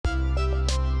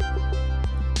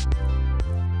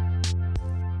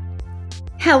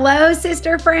Hello,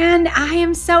 sister friend. I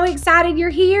am so excited you're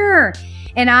here.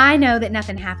 And I know that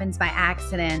nothing happens by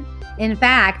accident. In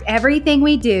fact, everything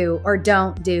we do or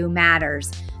don't do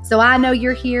matters. So I know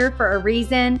you're here for a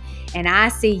reason, and I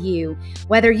see you.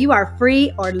 Whether you are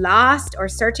free or lost or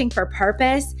searching for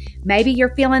purpose, maybe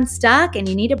you're feeling stuck and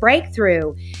you need a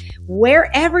breakthrough.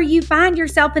 Wherever you find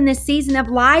yourself in this season of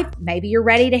life, maybe you're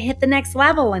ready to hit the next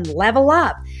level and level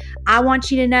up. I want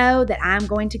you to know that I'm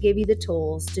going to give you the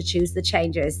tools to choose the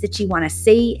changes that you want to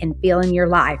see and feel in your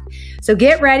life. So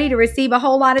get ready to receive a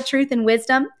whole lot of truth and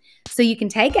wisdom so you can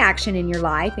take action in your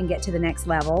life and get to the next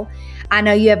level. I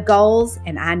know you have goals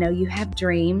and I know you have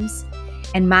dreams.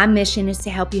 And my mission is to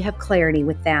help you have clarity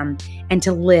with them and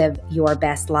to live your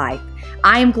best life.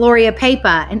 I am Gloria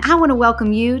Papa, and I want to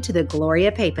welcome you to the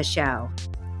Gloria Papa Show.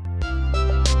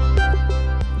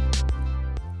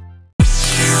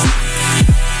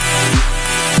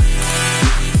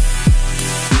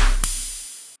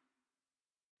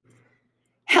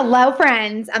 Hello,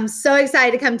 friends. I'm so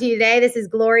excited to come to you today. This is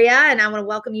Gloria, and I want to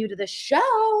welcome you to the show.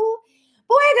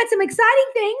 Boy, I got some exciting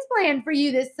things planned for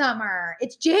you this summer.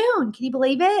 It's June. Can you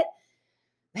believe it?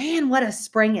 Man, what a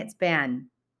spring it's been.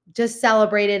 Just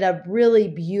celebrated a really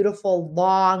beautiful,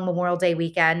 long Memorial Day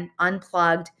weekend,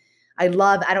 unplugged. I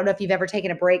don't know if you've ever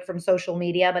taken a break from social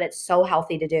media, but it's so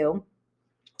healthy to do.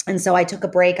 And so I took a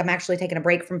break. I'm actually taking a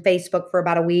break from Facebook for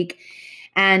about a week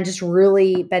and just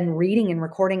really been reading and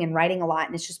recording and writing a lot.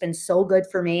 And it's just been so good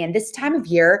for me. And this time of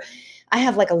year, I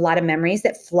have like a lot of memories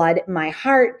that flood my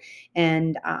heart.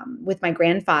 And with my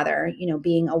grandfather,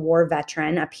 being a war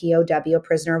veteran, a POW, a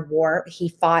prisoner of war, he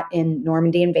fought in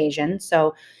Normandy invasion.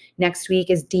 So next week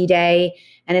is D-Day.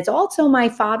 And it's also my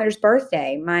father's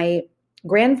birthday. My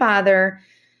grandfather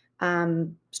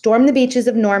stormed the beaches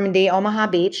of Normandy, Omaha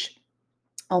Beach,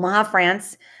 Omaha,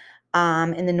 France,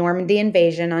 in the Normandy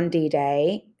invasion on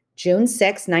D-Day, June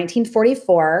 6,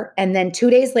 1944. And then 2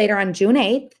 days later on June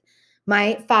 8th,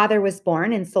 my father was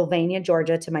born in Sylvania,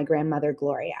 Georgia, to my grandmother,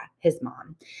 Gloria, his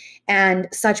mom. And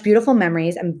such beautiful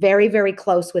memories. I'm very, very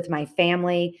close with my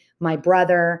family, my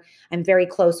brother. I'm very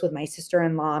close with my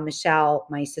sister-in-law, Michelle,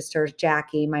 my sister,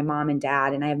 Jackie, my mom and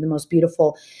dad. And I have the most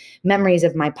beautiful memories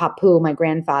of my papu, my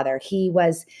grandfather.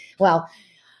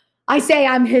 I say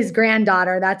I'm his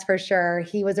granddaughter, that's for sure.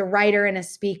 He was a writer and a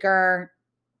speaker.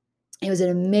 He was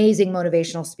an amazing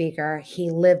motivational speaker.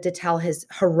 He lived to tell his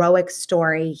heroic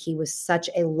story. He was such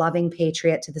a loving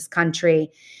patriot to this country.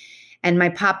 And my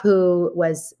papu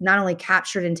was not only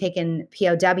captured and taken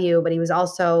POW, but he was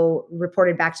also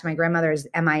reported back to my grandmother as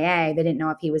MIA. They didn't know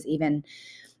if he was even,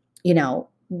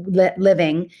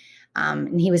 living.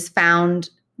 And he was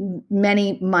found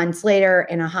many months later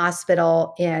in a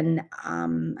hospital in,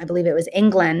 I believe it was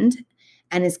England,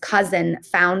 and his cousin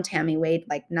found him. He weighed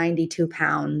like 92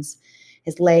 pounds.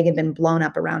 His leg had been blown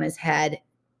up around his head,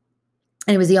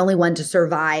 and he was the only one to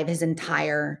survive his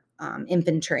entire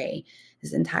infantry,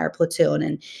 his entire platoon.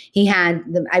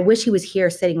 And I wish he was here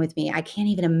sitting with me. I can't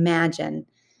even imagine.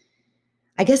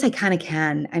 I guess I kind of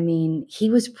can. I mean,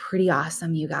 he was pretty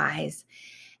awesome, you guys.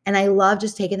 And I love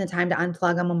just taking the time to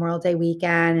unplug on Memorial Day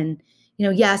weekend. And,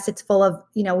 yes, it's full of,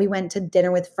 we went to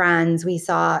dinner with friends. We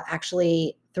saw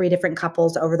actually 3 different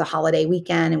couples over the holiday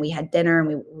weekend, and we had dinner,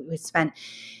 and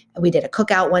we did a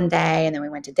cookout one day, and then we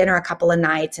went to dinner a couple of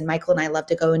nights. And Michael and I love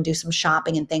to go and do some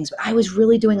shopping and things. But I was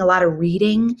really doing a lot of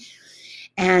reading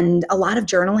and a lot of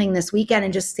journaling this weekend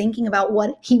and just thinking about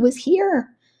what if he was here?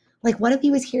 Like, what if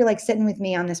he was here, like sitting with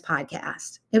me on this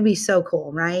podcast? It would be so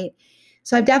cool, right?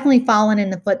 So I've definitely fallen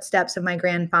in the footsteps of my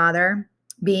grandfather,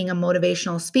 being a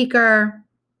motivational speaker,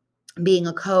 being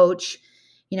a coach.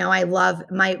 I love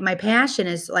my passion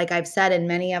is, like I've said in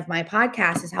many of my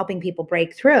podcasts, is helping people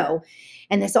break through.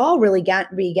 And this all really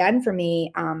began for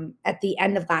me at the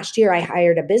end of last year. I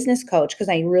hired a business coach because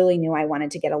I really knew I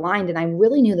wanted to get aligned. And I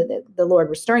really knew that the Lord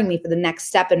was stirring me for the next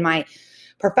step in my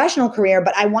professional career,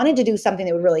 but I wanted to do something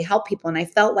that would really help people. And I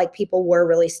felt like people were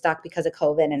really stuck because of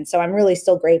COVID. And so I'm really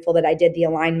still grateful that I did the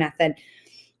Align Method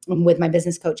with my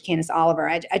business coach, Candace Oliver.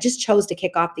 I just chose to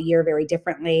kick off the year very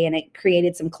differently, and it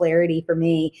created some clarity for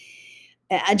me.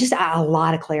 Just a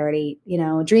lot of clarity,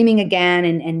 dreaming again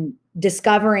and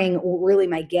discovering really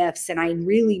my gifts. And I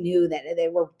really knew that they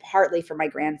were partly for my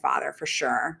grandfather, for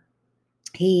sure.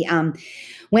 He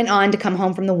went on to come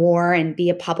home from the war and be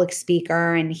a public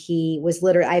speaker. And he was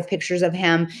I have pictures of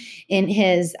him in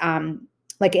his,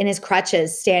 in his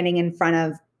crutches, standing in front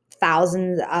of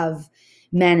thousands of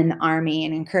men in the army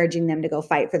and encouraging them to go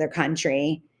fight for their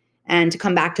country and to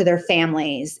come back to their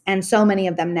families. And so many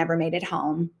of them never made it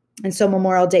home. And so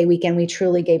Memorial Day weekend, we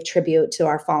truly gave tribute to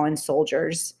our fallen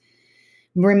soldiers.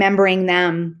 remembering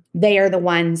them. They are the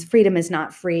ones. Freedom is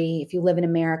not free. If you live in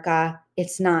America,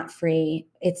 it's not free.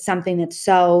 It's something that's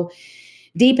so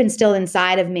deep instilled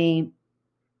inside of me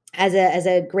as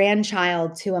a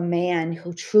grandchild to a man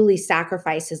who truly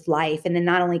sacrificed his life and then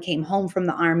not only came home from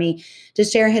the army to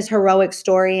share his heroic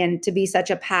story and to be such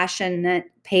a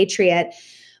passionate patriot,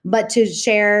 but to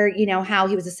share, how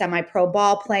he was a semi-pro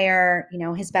ball player.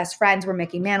 His best friends were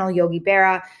Mickey Mantle, Yogi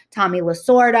Berra, Tommy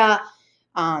Lasorda.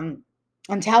 I'm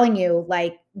telling you,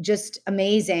 like, just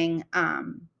amazing.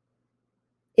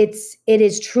 It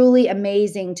is truly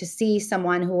amazing to see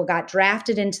someone who got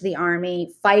drafted into the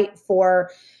Army fight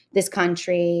for this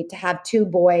country, to have 2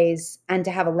 boys, and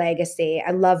to have a legacy.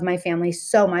 I love my family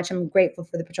so much. I'm grateful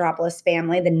for the Petropoulos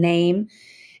family, the name,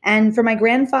 and for my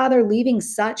grandfather leaving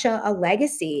such a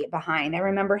legacy behind. I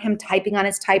remember him typing on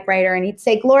his typewriter, and he'd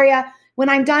say, "Gloria, when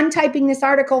I'm done typing this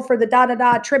article for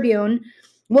the Tribune,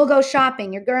 we'll go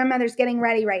shopping. Your grandmother's getting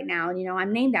ready right now." And,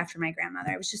 I'm named after my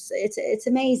grandmother. It was just, it's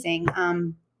amazing.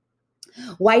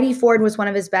 Whitey Ford was one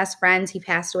of his best friends. He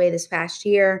passed away this past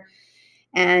year.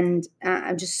 And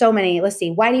just so many. Let's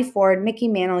see. Whitey Ford, Mickey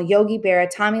Mantle, Yogi Berra,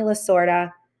 Tommy Lasorda.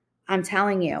 I'm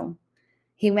telling you,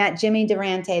 he met Jimmy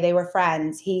Durante. They were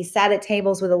friends. He sat at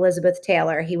tables with Elizabeth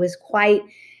Taylor. He was quite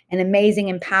an amazing,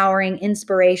 empowering,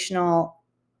 inspirational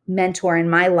mentor in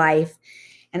my life.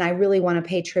 And I really want to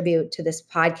pay tribute to this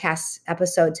podcast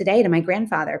episode today to my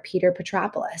grandfather, Peter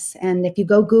Petropoulos. And if you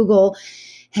go Google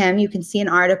him, you can see an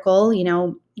article,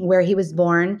 where he was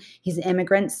born. He's an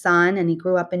immigrant son, and he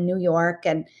grew up in New York.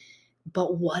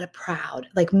 But what a proud,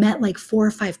 met 4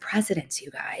 or 5 presidents, you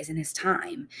guys, in his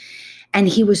time. And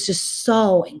he was just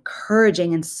so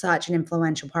encouraging and such an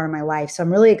influential part of my life. So I'm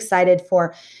really excited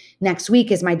for next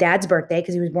week is my dad's birthday,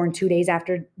 because he was born 2 days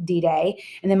after D-Day.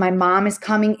 And then my mom is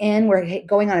coming in. We're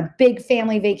going on a big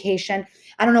family vacation.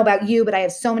 I don't know about you, but I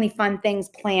have so many fun things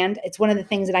planned. It's one of the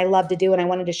things that I love to do, and I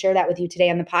wanted to share that with you today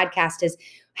on the podcast, is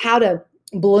how to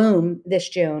bloom this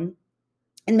June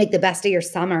and make the best of your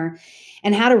summer,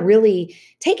 and how to really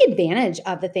take advantage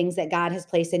of the things that God has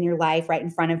placed in your life right in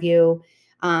front of you,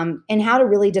 and how to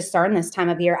really discern this time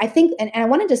of year. I think, and I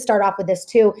wanted to start off with this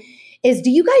too, is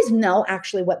do you guys know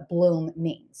actually what bloom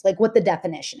means? Like what the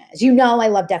definition is? I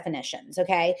love definitions,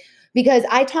 okay? Because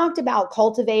I talked about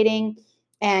cultivating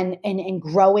and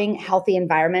growing healthy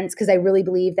environments, because I really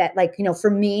believe that,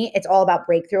 for me, it's all about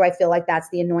breakthrough. I feel like that's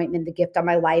the anointment, the gift on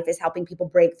my life, is helping people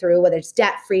break through, whether it's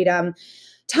debt freedom,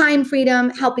 time freedom,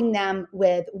 helping them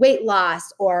with weight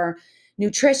loss or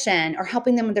nutrition, or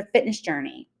helping them with their fitness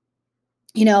journey.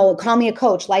 Call me a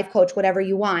coach, life coach, whatever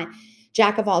you want,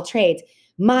 jack of all trades.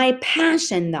 My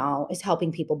passion, though, is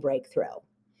helping people break through,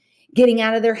 getting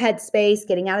out of their head space,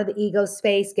 getting out of the ego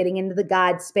space, getting into the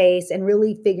God space, and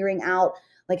really figuring out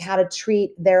how to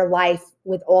treat their life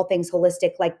with all things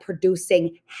holistic, like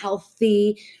producing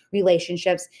healthy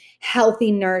relationships,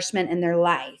 healthy nourishment in their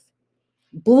life.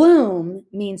 Bloom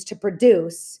means to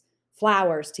produce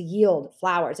flowers, to yield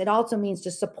flowers. It also means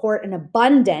to support an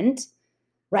abundant,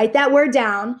 write that word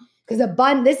down, because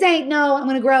this ain't I'm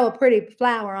going to grow a pretty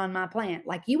flower on my plant.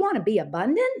 You want to be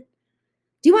abundant?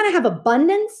 Do you want to have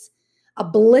abundance, a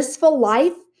blissful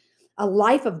life, a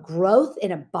life of growth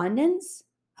in abundance?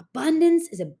 Abundance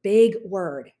is a big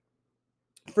word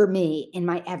for me in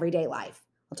my everyday life.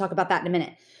 I'll talk about that in a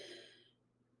minute.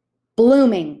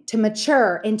 Blooming, to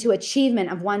mature into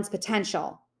achievement of one's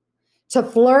potential, to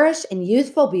flourish in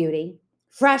youthful beauty,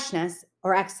 freshness,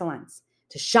 or excellence,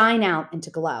 to shine out and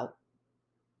to glow.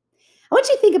 I want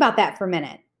you to think about that for a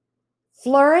minute.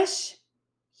 Flourish,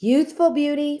 youthful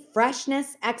beauty,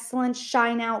 freshness, excellence,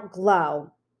 shine out,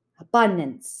 glow,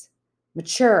 abundance,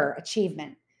 mature,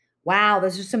 achievement. Wow,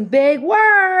 those are some big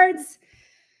words.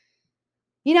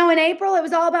 In April, it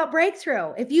was all about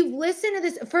breakthrough. If you've listened to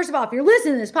this, first of all, if you're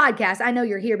listening to this podcast, I know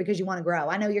you're here because you want to grow.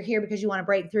 I know you're here because you want to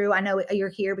break through. I know you're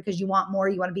here because you want more.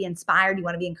 You want to be inspired. You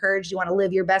want to be encouraged. You want to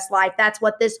live your best life. That's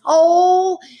what this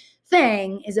whole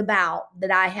thing is about, that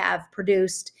I have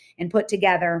produced and put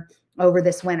together over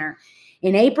this winter.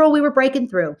 In April, we were breaking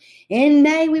through. In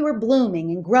May, we were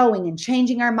blooming and growing and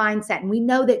changing our mindset. And we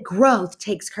know that growth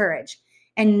takes courage.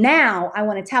 And now I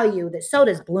want to tell you that so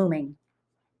does blooming.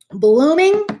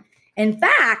 Blooming, in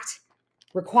fact,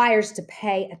 requires to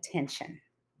pay attention.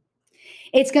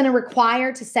 It's going to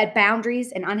require to set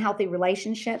boundaries in unhealthy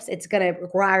relationships. It's going to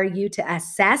require you to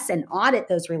assess and audit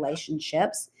those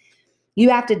relationships. You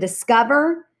have to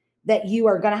discover that you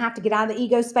are going to have to get out of the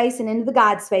ego space and into the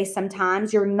God space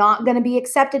sometimes. You're not going to be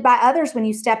accepted by others when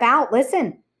you step out.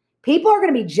 Listen, people are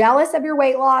going to be jealous of your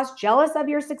weight loss, jealous of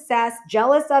your success,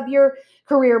 jealous of your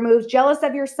career moves, jealous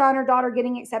of your son or daughter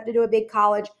getting accepted to a big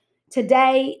college.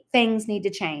 Today, things need to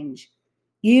change.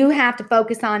 You have to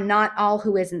focus on not all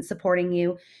who isn't supporting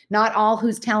you, not all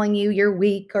who's telling you you're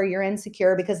weak or you're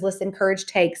insecure, because listen, courage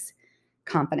takes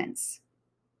confidence.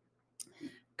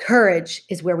 Courage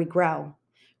is where we grow.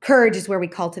 Courage is where we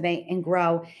cultivate and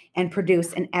grow and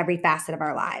produce in every facet of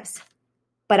our lives.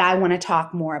 But I want to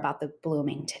talk more about the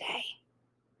blooming today.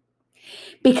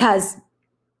 Because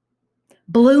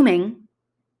blooming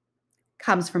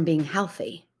comes from being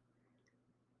healthy.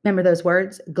 Remember those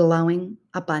words? Glowing,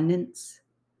 abundance.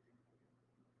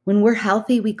 When we're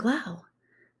healthy, we glow.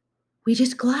 We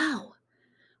just glow.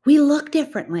 We look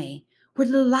differently. We're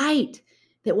the light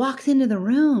that walks into the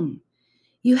room.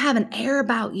 You have an air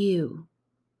about you.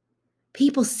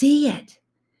 People see it.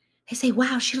 They say,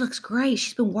 wow, she looks great.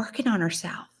 She's been working on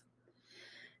herself.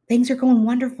 Things are going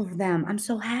wonderful for them. I'm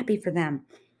so happy for them.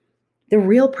 The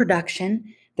real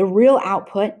production, the real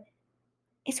output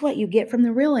is what you get from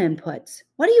the real inputs.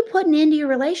 What are you putting into your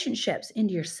relationships,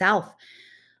 into yourself?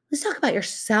 Let's talk about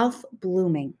yourself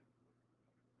blooming.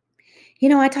 You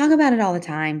know, I talk about it all the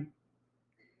time.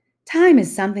 Time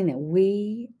is something that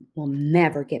we will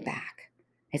never get back.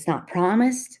 It's not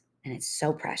promised, and it's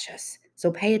so precious.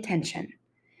 So pay attention.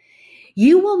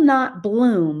 You will not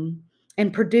bloom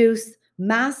and produce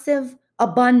massive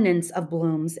abundance of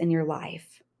blooms in your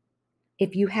life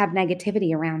if you have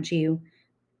negativity around you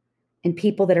and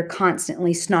people that are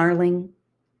constantly snarling,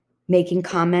 making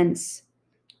comments.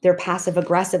 They're passive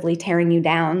aggressively tearing you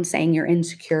down, saying you're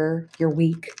insecure, you're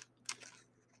weak.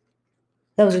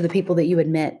 Those are the people that you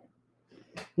admit.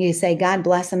 You say, God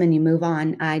bless them, and you move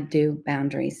on. I do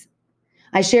boundaries.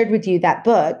 I shared with you that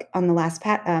book on the last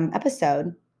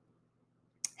episode.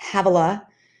 Havilah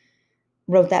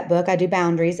wrote that book, I Do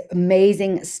Boundaries.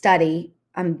 Amazing study.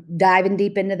 I'm diving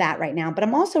deep into that right now. But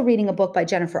I'm also reading a book by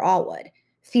Jennifer Allwood,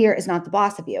 Fear is Not the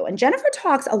Boss of You. And Jennifer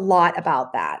talks a lot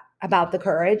about that, about the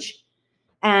courage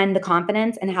and the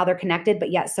confidence and how they're connected,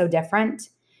 but yet so different.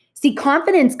 See,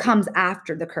 confidence comes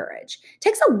after the courage. It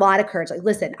takes a lot of courage. Like,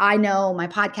 listen, I know my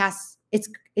podcast,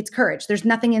 it's courage. There's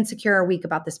nothing insecure or weak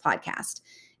about this podcast.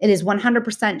 It is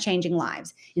 100% changing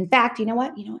lives. In fact, you know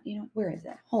what? Where is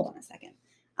it? Hold on a second.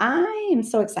 I am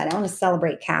so excited. I want to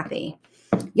celebrate Kathy.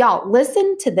 Y'all,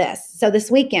 listen to this. So this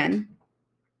weekend,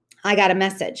 I got a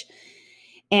message.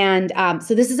 And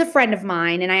so this is a friend of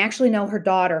mine, and I actually know her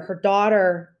daughter. Her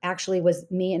daughter actually was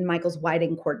me and Michael's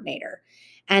wedding coordinator.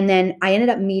 And then I ended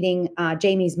up meeting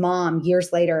Jamie's mom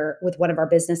years later with one of our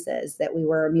businesses that we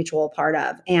were a mutual part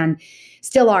of and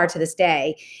still are to this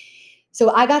day. So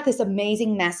I got this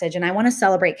amazing message, and I want to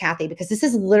celebrate Kathy because this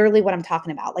is literally what I'm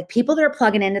talking about. Like, people that are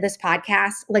plugging into this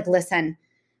podcast, like, listen,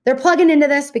 they're plugging into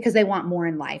this because they want more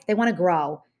in life. They want to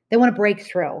grow. They want to break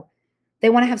through. They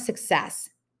want to have success.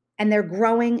 And they're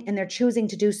growing, and they're choosing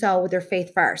to do so with their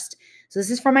faith first. So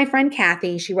this is from my friend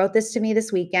Kathy. She wrote this to me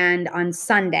this weekend on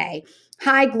Sunday.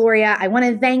 Hi, Gloria. I want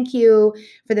to thank you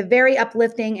for the very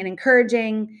uplifting and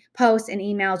encouraging posts and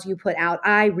emails you put out.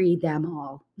 I read them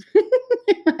all.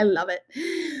 I love it.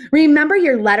 Remember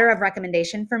your letter of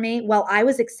recommendation for me? Well, I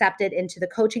was accepted into the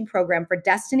coaching program for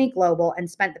Destiny Global and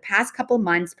spent the past couple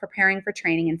months preparing for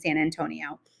training in San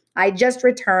Antonio. I just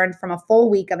returned from a full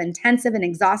week of intensive and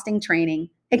exhausting training.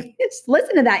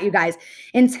 Listen to that, you guys.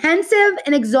 Intensive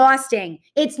and exhausting.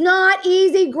 It's not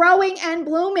easy growing and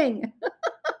blooming.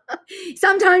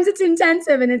 Sometimes it's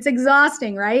intensive and it's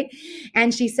exhausting, right?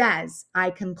 And she says,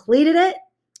 I completed it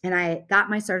and I got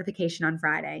my certification on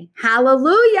Friday.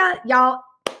 Hallelujah. Y'all,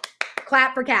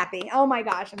 clap for Kathy. Oh my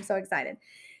gosh, I'm so excited.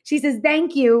 She says,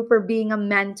 thank you for being a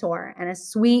mentor and a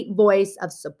sweet voice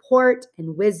of support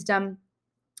and wisdom.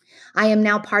 I am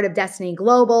now part of Destiny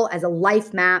Global as a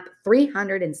Life Map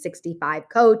 365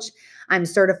 coach. I'm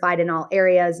certified in all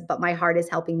areas, but my heart is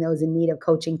helping those in need of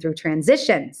coaching through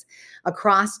transitions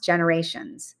across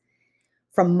generations.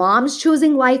 From moms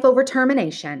choosing life over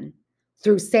termination,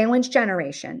 through sandwich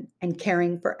generation, and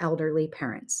caring for elderly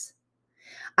parents.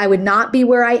 I would not be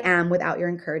where I am without your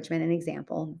encouragement and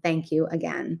example. Thank you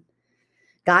again.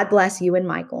 God bless you and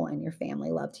Michael and your family.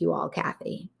 Love to you all,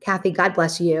 Kathy. Kathy, God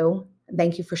bless you.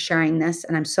 Thank you for sharing this.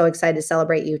 And I'm so excited to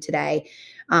celebrate you today.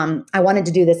 I wanted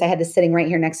to do this. I had this sitting right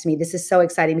here next to me. This is so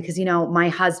exciting because, you know, my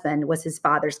husband was his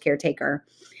father's caretaker,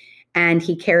 and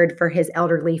he cared for his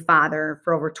elderly father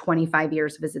for over 25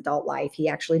 years of his adult life. He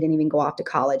actually didn't even go off to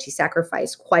college. He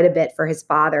sacrificed quite a bit for his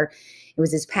father. It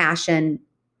was his passion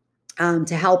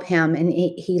to help him. And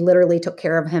he literally took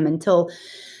care of him until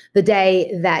the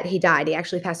day that he died. He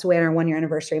actually passed away on our 1-year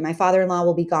anniversary. My father-in-law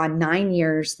will be gone 9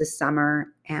 years this summer,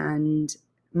 and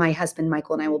my husband,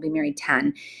 Michael, and I will be married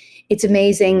 10. It's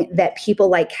amazing that people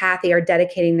like Kathy are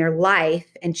dedicating their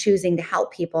life and choosing to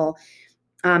help people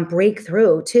break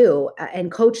through too,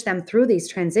 and coach them through these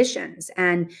transitions.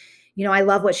 And, I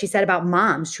love what she said about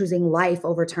moms choosing life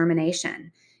over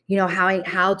termination,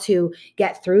 how to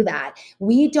get through that.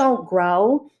 We don't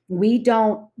grow. We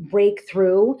don't break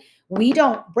through. We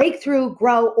don't break through,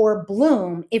 grow, or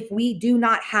bloom if we do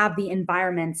not have the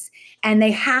environments, and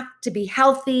they have to be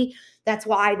healthy. That's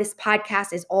why this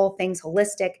podcast is all things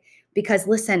holistic, because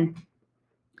listen,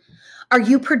 are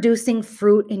you producing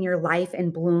fruit in your life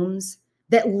and blooms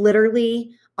that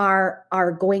literally are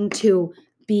going to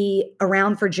be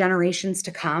around for generations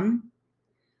to come?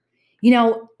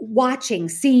 Watching,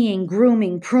 seeing,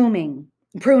 grooming, pruning,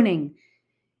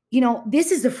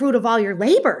 this is the fruit of all your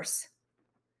labors.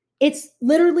 It's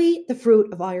literally the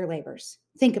fruit of all your labors.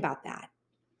 Think about that.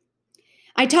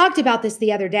 I talked about this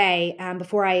the other day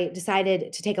before I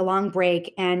decided to take a long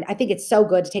break. And I think it's so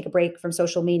good to take a break from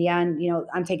social media. And,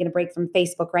 I'm taking a break from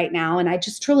Facebook right now. And I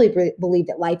just truly believe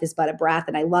that life is but a breath.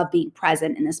 And I love being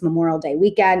present in this Memorial Day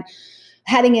weekend,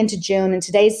 heading into June. And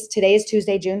today is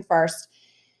Tuesday, June 1st.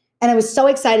 And I was so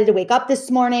excited to wake up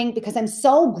this morning because I'm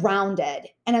so grounded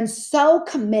and I'm so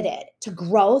committed to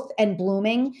growth and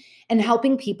blooming and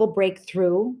helping people break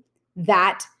through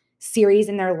that series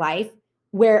in their life,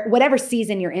 where whatever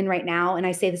season you're in right now, and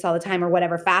I say this all the time, or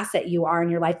whatever facet you are in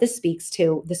your life, this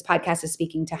podcast is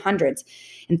speaking to hundreds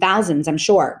and thousands, I'm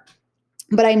sure.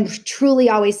 But I truly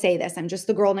always say this, I'm just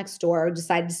the girl next door who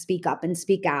decided to speak up and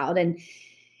speak out. And,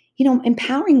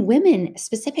 empowering women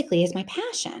specifically is my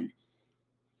passion.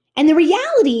 And the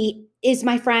reality is,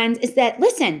 my friends, is that,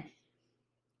 listen,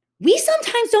 we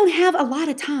sometimes don't have a lot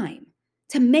of time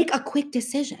to make a quick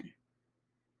decision.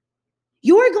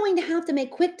 You're going to have to make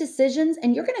quick decisions,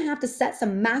 and you're going to have to set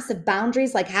some massive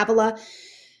boundaries, like Havilah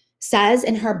says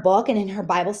in her book and in her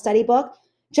Bible study book.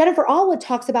 Jennifer Allwood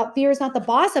talks about fear is not the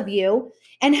boss of you,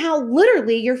 and how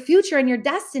literally your future and your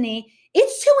destiny,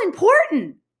 it's too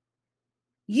important.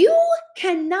 You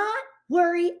cannot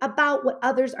worry about what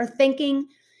others are thinking,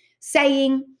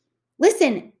 saying.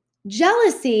 Listen,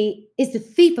 jealousy is the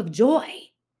thief of joy.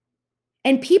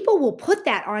 And people will put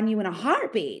that on you in a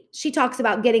heartbeat. She talks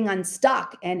about getting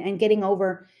unstuck and getting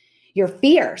over your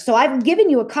fear. So I've given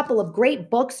you a couple of great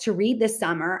books to read this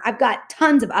summer. I've got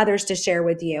tons of others to share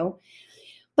with you.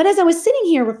 But as I was sitting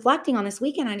here reflecting on this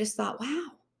weekend, I just thought, wow,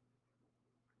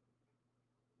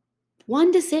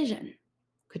 one decision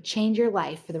could change your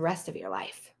life for the rest of your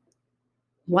life.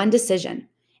 One decision,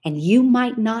 and you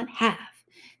might not have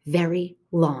very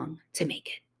long to make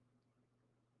it.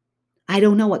 I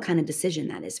don't know what kind of decision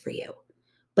that is for you.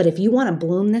 But if you want to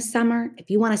bloom this summer, if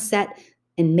you want to set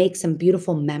and make some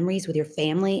beautiful memories with your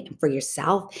family and for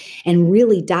yourself and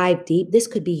really dive deep, this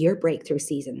could be your breakthrough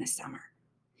season this summer.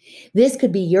 This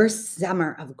could be your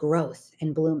summer of growth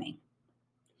and blooming.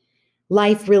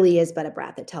 Life really is but a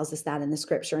breath. It tells us that in the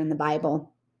scripture in the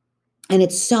Bible. And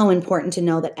it's so important to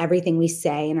know that everything we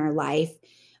say in our life,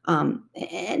 and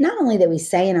not only that we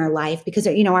say in our life, because,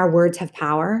 our words have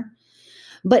power,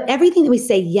 but everything that we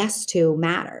say yes to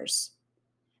matters.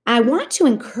 I want to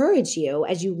encourage you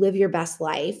as you live your best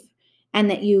life and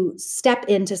that you step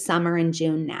into summer in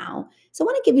June now. So I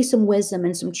want to give you some wisdom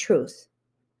and some truth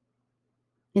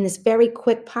in this very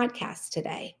quick podcast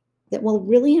today that will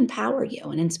really empower you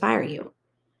and inspire you.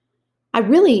 I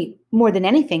really, more than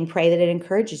anything, pray that it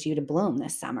encourages you to bloom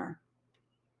this summer.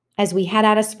 As we head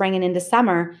out of spring and into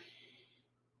summer,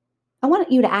 I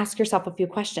want you to ask yourself a few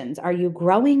questions. Are you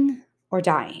growing or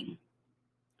dying?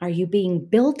 Are you being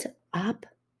built up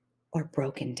or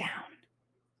broken down?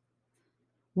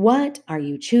 What are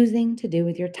you choosing to do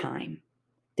with your time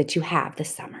that you have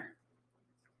this summer?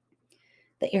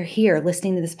 That you're here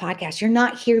listening to this podcast. You're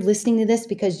not here listening to this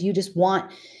because you just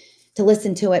want to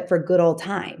listen to it for a good old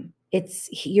time.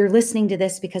 You're listening to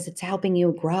this because it's helping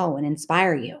you grow and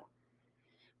inspire you.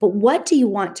 But what do you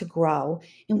want to grow,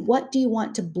 and what do you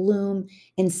want to bloom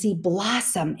and see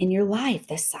blossom in your life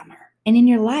this summer and in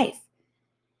your life?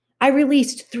 I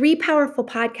released 3 powerful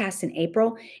podcasts in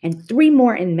April and 3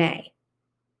 more in May.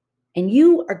 And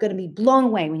you are going to be blown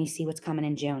away when you see what's coming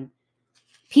in June.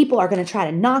 People are going to try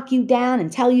to knock you down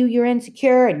and tell you you're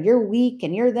insecure and you're weak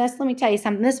and you're this. Let me tell you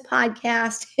something. This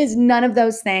podcast is none of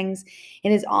those things.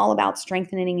 It is all about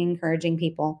strengthening and encouraging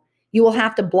people. You will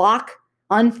have to block,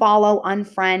 unfollow,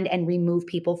 unfriend, and remove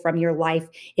people from your life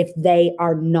if they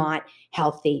are not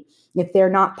healthy, if they're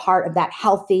not part of that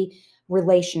healthy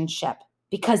relationship,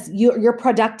 because your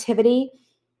productivity,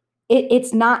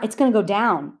 it's going to go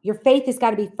down. Your faith has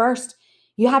got to be first.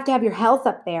 You have to have your health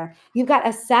up there. You've got to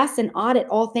assess and audit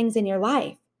all things in your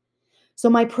life. So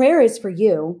my prayer is for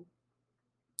you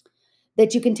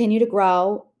that you continue to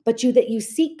grow, but that you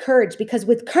seek courage, because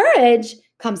with courage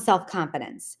comes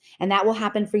self-confidence. And that will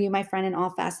happen for you, my friend, in all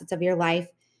facets of your life.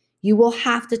 You will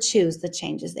have to choose the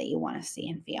changes that you want to see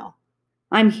and feel.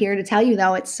 I'm here to tell you,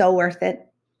 though, it's so worth it.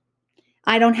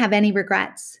 I don't have any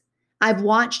regrets. I've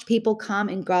watched people come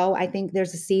and go. I think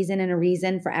there's a season and a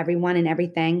reason for everyone and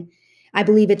everything. I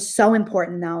believe it's so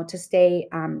important, though, to stay,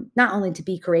 not only to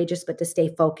be courageous, but to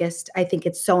stay focused. I think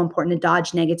it's so important to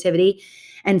dodge negativity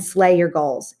and slay your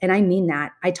goals. And I mean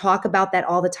that. I talk about that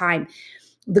all the time.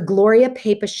 The Gloria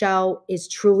Papa Show is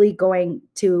truly going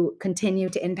to continue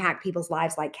to impact people's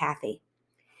lives like Kathy.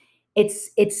 It's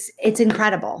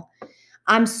incredible.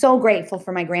 I'm so grateful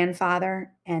for my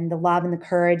grandfather and the love and the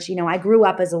courage. You know, I grew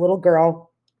up as a little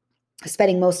girl,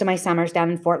 spending most of my summers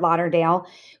down in Fort Lauderdale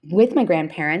with my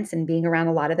grandparents and being around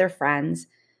a lot of their friends.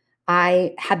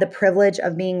 I had the privilege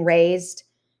of being raised,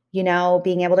 you know,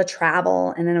 being able to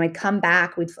travel. And then I'd come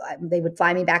back, they would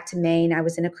fly me back to Maine. I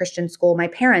was in a Christian school. My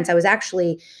parents, I was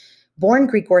actually born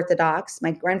Greek Orthodox.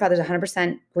 My grandfather's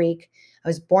 100% Greek. I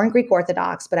was born Greek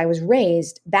Orthodox, but I was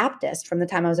raised Baptist from the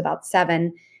time I was about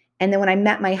 7. And then when I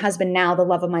met my husband now, the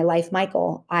love of my life,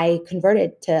 Michael, I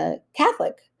converted to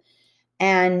Catholic.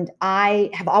 And I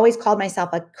have always called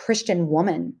myself a Christian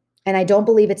woman. And I don't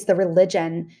believe it's the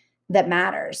religion that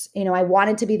matters. You know, I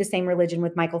wanted to be the same religion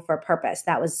with Michael for a purpose.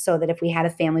 That was so that if we had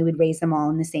a family, we'd raise them all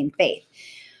in the same faith.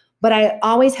 But I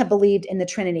always have believed in the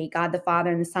Trinity, God the Father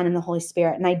and the Son and the Holy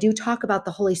Spirit. And I do talk about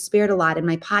the Holy Spirit a lot in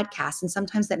my podcast. And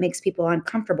sometimes that makes people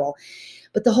uncomfortable.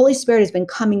 But the Holy Spirit has been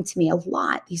coming to me a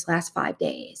lot these last 5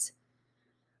 days.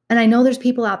 And I know there's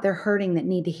people out there hurting that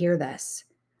need to hear this.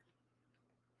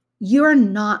 You're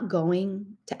not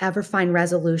going to ever find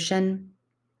resolution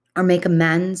or make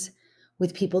amends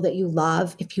with people that you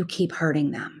love if you keep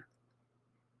hurting them.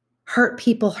 Hurt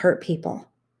people hurt people.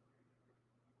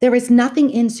 There is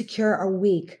nothing insecure or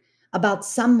weak about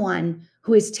someone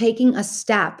who is taking a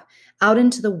step out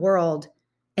into the world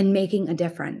and making a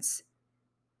difference.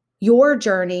 Your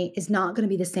journey is not going to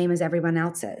be the same as everyone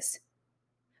else's.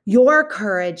 Your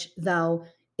courage, though,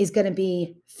 is going to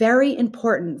be very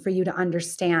important for you to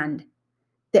understand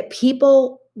that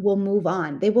people will move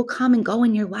on. They will come and go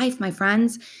in your life, my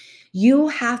friends. You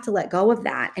have to let go of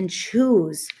that and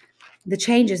choose the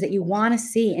changes that you want to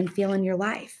see and feel in your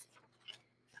life.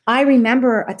 I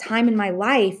remember a time in my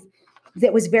life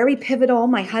that was very pivotal.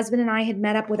 My husband and I had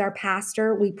met up with our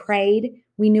pastor. We prayed.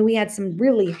 We knew we had some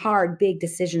really hard, big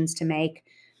decisions to make,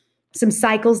 some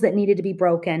cycles that needed to be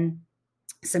broken,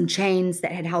 some chains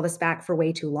that had held us back for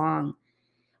way too long.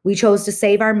 We chose to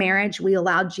save our marriage. We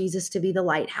allowed Jesus to be the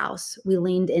lighthouse. We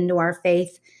leaned into our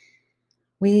faith.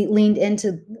 We leaned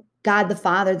into God the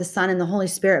Father, the Son, and the Holy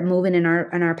Spirit moving in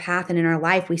our path and in our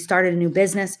life. We started a new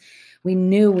business. We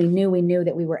knew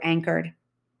that we were anchored.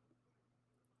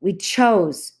 We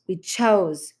chose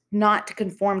not to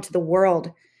conform to the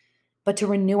world, but to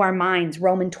renew our minds.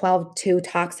 Romans 12:2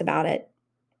 talks about it.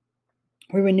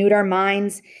 We renewed our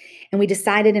minds, and we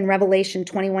decided in Revelation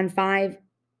 21:5,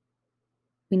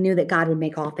 we knew that God would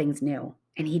make all things new,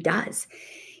 and he does.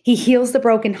 He heals the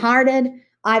brokenhearted.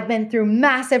 I've been through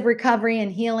massive recovery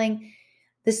and healing.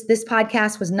 This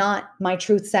podcast was not my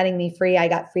truth setting me free. I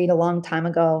got freed a long time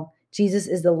ago. Jesus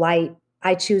is the light.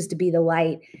 I choose to be the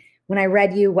light. When I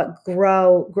read you what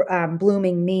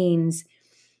blooming means,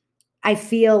 I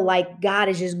feel like God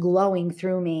is just glowing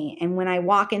through me. And when I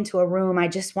walk into a room, I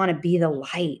just want to be the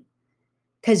light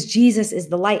because Jesus is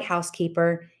the lighthouse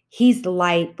keeper. He's the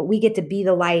light, but we get to be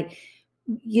the light.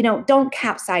 You know, don't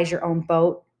capsize your own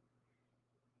boat.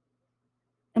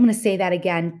 I'm going to say that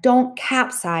again. Don't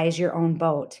capsize your own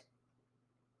boat.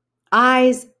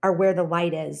 Eyes are where the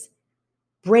light is.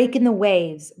 Break in the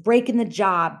waves, break in the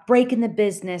job, break in the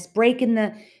business, break in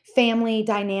the family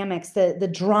dynamics,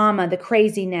 the drama, the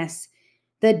craziness,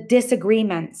 the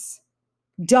disagreements.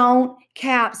 Don't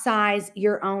capsize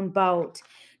your own boat.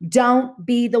 Don't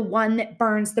be the one that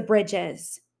burns the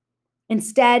bridges.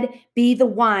 Instead, be the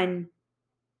one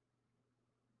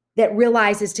that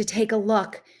realizes to take a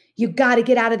look. You got to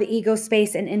get out of the ego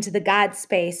space and into the God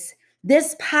space.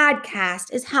 This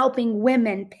podcast is helping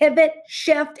women pivot,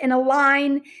 shift, and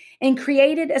align and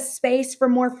created a space for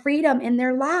more freedom in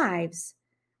their lives.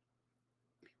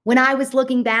 When I was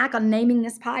looking back on naming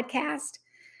this podcast,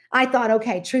 I thought,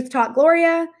 okay, Truth Talk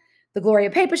Gloria, the Gloria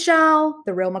Papa Show,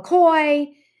 the Real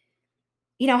McCoy.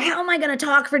 You know, how am I going to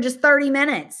talk for just 30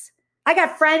 minutes? I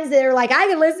got friends that are like, I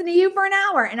can listen to you for an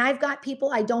hour. And I've got people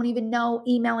I don't even know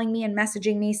emailing me and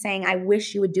messaging me saying, I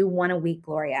wish you would do one a week,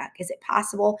 Gloria. Is it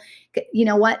possible? You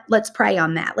know what? Let's pray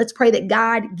on that. Let's pray that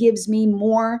God gives me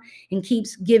more and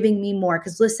keeps giving me more.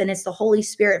 Because listen, it's the Holy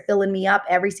Spirit filling me up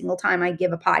every single time I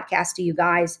give a podcast to you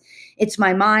guys. It's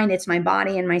my mind, it's my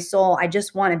body, and my soul. I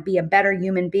just want to be a better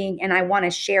human being. And I want to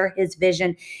share his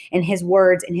vision and his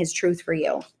words and his truth for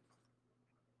you.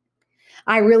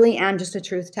 I really am just a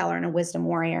truth teller and a wisdom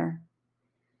warrior.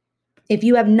 If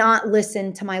you have not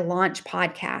listened to my launch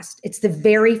podcast, it's the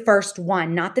very first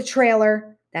one, not the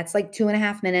trailer. That's like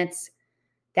 2.5 minutes.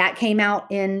 That came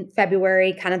out in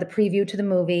February, kind of the preview to the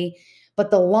movie.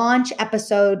 But the launch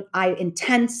episode, I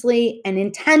intensely and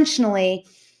intentionally,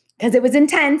 because it was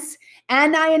intense,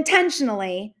 and I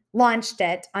intentionally launched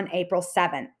it on April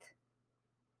 7th.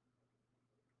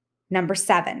 Number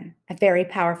 7, a very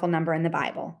powerful number in the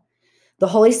Bible. The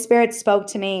Holy Spirit spoke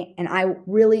to me, and I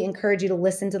really encourage you to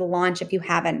listen to the launch if you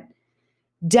haven't.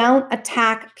 Don't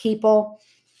attack people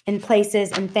and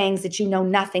places and things that you know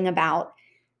nothing about.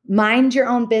 Mind your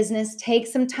own business. Take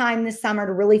some time this summer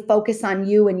to really focus on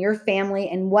you and your family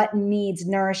and what needs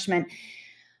nourishment.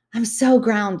 I'm so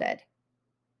grounded.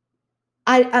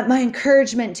 My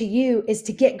encouragement to you is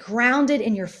to get grounded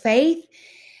in your faith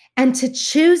and to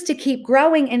choose to keep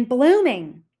growing and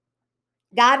blooming.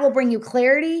 God will bring you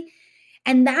clarity.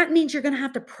 And that means you're going to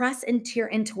have to press into your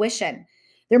intuition.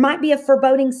 There might be a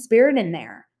foreboding spirit in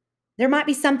there. There might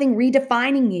be something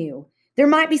redefining you. There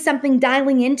might be something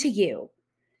dialing into you.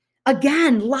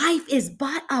 Again, life is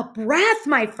but a breath,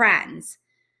 my friends.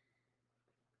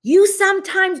 You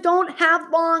sometimes don't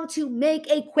have long to make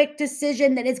a quick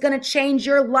decision that is going to change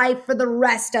your life for the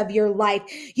rest of your life.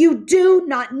 You do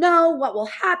not know what will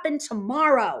happen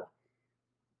tomorrow.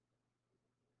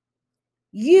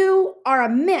 You are a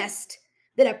mist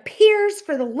that appears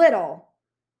for the little,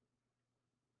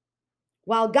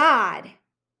 while God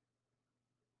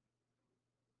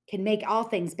can make all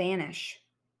things vanish.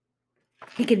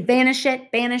 He can banish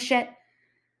it,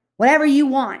 whatever you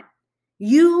want.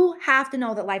 You have to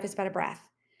know that life is but a breath.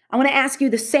 I want to ask you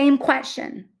the same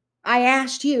question I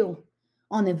asked you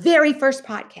on the very first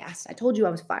podcast. I told you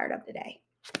I was fired up today.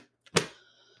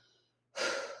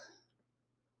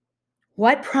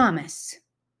 What promise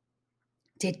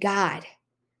did God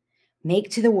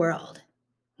make to the world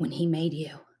when he made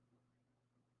you?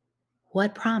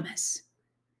 What promise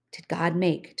did God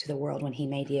make to the world when he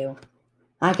made you?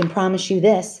 I can promise you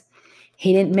this.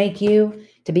 He didn't make you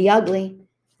to be ugly.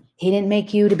 He didn't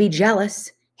make you to be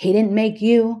jealous. He didn't make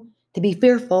you to be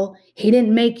fearful. He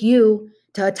didn't make you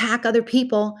to attack other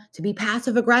people, to be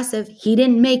passive aggressive. He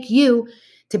didn't make you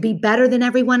to be better than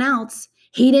everyone else.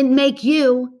 He didn't make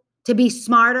you to be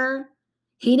smarter.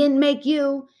 He didn't make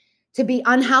you to be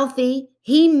unhealthy.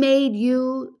 He made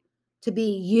you to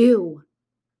be you.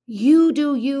 You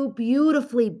do you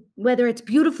beautifully, whether it's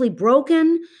beautifully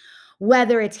broken,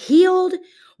 whether it's healed,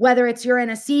 whether it's you're in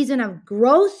a season of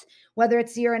growth, whether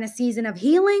it's you're in a season of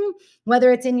healing,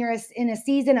 whether it's in a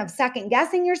season of second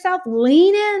guessing yourself,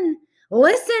 lean in,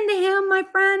 listen to him, my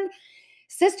friend,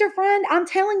 sister friend. I'm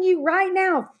telling you right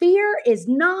now, fear is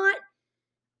not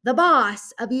the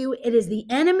boss of you. It is the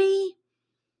enemy,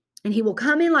 and he will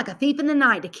come in like a thief in the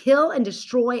night to kill and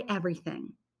destroy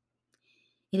everything.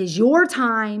 It is your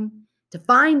time to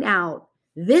find out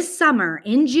this summer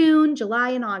in June, July,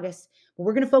 and August, but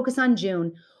we're going to focus on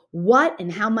June. What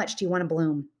and how much do you want to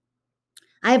bloom?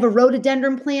 I have a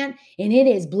rhododendron plant and it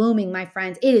is blooming, my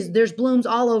friends. There's blooms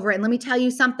all over it. And let me tell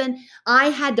you something.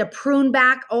 I had to prune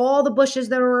back all the bushes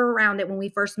that were around it when we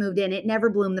first moved in. It never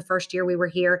bloomed the first year we were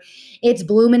here. It's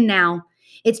blooming now.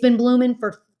 It's been blooming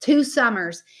for 2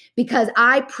 summers because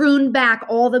I pruned back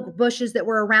all the bushes that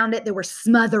were around it that were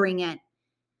smothering it,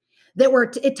 that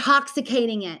were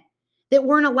intoxicating it, that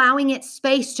weren't allowing it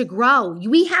space to grow.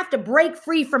 We have to break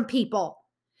free from people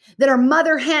that are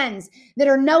mother hens, that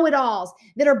are know-it-alls,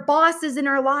 that are bosses in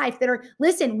our life,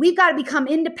 listen, we've got to become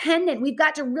independent. We've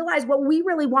got to realize what we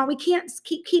really want. We can't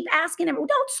keep asking them.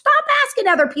 Don't stop asking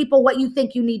other people what you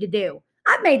think you need to do.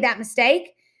 I've made that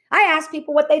mistake. I asked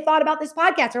people what they thought about this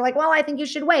podcast. They're like, well, I think you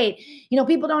should wait.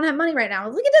 People don't have money right now.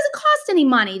 It doesn't cost any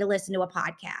money to listen to a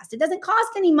podcast. It doesn't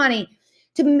cost any money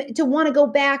to want to go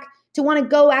back, to want to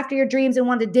go after your dreams and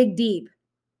want to dig deep.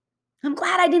 I'm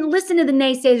glad I didn't listen to the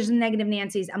naysayers and negative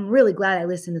Nancys. I'm really glad I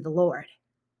listened to the Lord.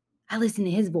 I listened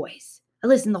to his voice. I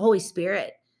listened to the Holy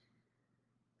Spirit.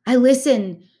 I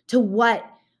listened to what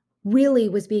really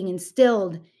was being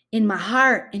instilled in my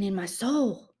heart and in my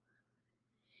soul.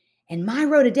 And my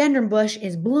rhododendron bush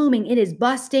is blooming. It is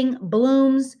busting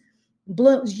blooms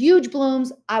blooms, huge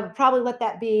blooms. I would probably let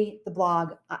that be the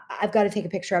blog. I've got to take a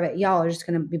picture of it. Y'all are just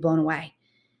going to be blown away.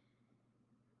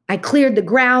 I cleared the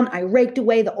ground. I raked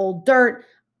away the old dirt.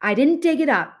 I didn't dig it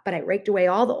up, but I raked away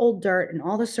all the old dirt and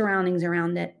all the surroundings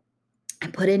around it. I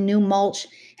put in new mulch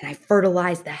and I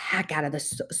fertilized the heck out of the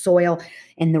soil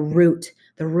and the root.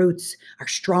 The roots are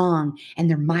strong and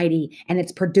they're mighty and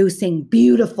it's producing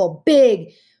beautiful,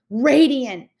 big,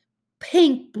 radiant,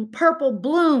 pink, purple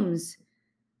blooms.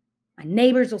 My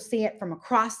neighbors will see it from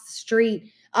across the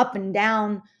street, up and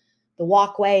down the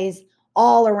walkways,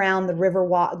 all around the river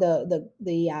walk, the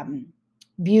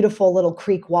beautiful little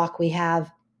creek walk we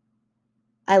have.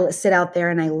 I sit out there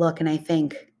and I look and I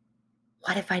think,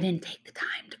 what if I didn't take the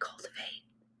time to cultivate?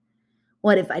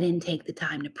 What if I didn't take the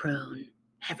time to prune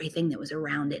everything that was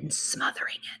around it and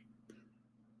smothering it?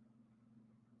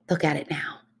 Look at it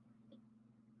now.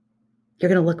 You're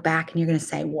going to look back and you're going to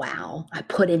say, wow, I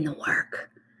put in the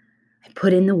work. I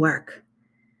put in the work.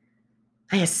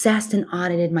 I assessed and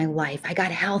audited my life. I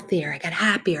got healthier. I got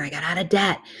happier. I got out of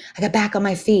debt. I got back on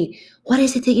my feet. What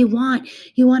is it that you want?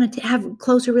 You want to have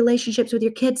closer relationships with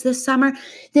your kids this summer?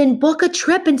 Then book a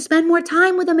trip and spend more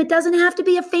time with them. It doesn't have to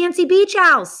be a fancy beach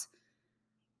house.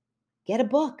 Get a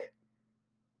book.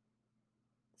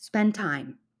 Spend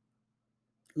time.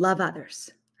 Love others.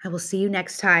 I will see you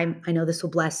next time. I know this will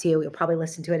bless you. You'll probably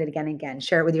listen to it again and again.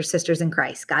 Share it with your sisters in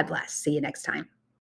Christ. God bless. See you next time.